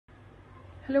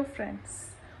Hello friends,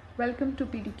 welcome to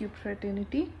PDQ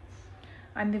Fraternity.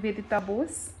 I'm Nivedita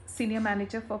Bose, Senior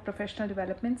Manager for Professional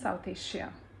Development South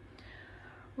Asia.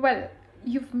 Well,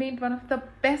 you've made one of the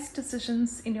best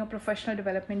decisions in your professional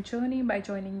development journey by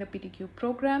joining the PDQ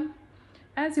program.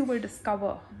 As you will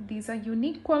discover, these are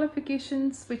unique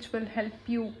qualifications which will help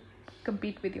you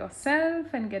compete with yourself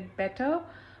and get better,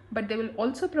 but they will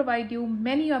also provide you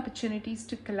many opportunities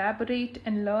to collaborate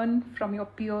and learn from your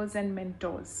peers and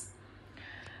mentors.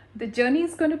 The journey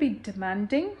is going to be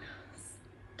demanding,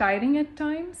 tiring at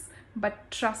times, but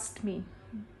trust me,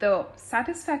 the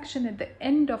satisfaction at the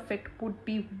end of it would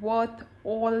be worth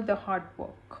all the hard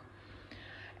work.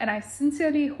 And I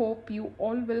sincerely hope you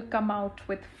all will come out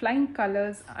with flying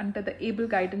colors under the able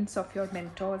guidance of your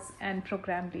mentors and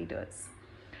program leaders.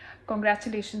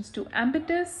 Congratulations to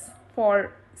Ambitus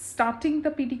for starting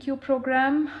the PDQ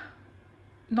program,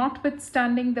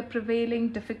 notwithstanding the prevailing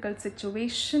difficult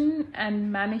situation, and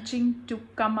managing to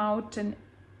come out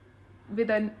with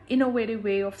an innovative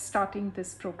way of starting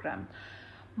this program.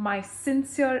 My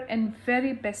sincere and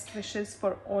very best wishes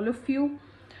for all of you.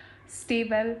 Stay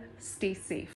well, stay safe.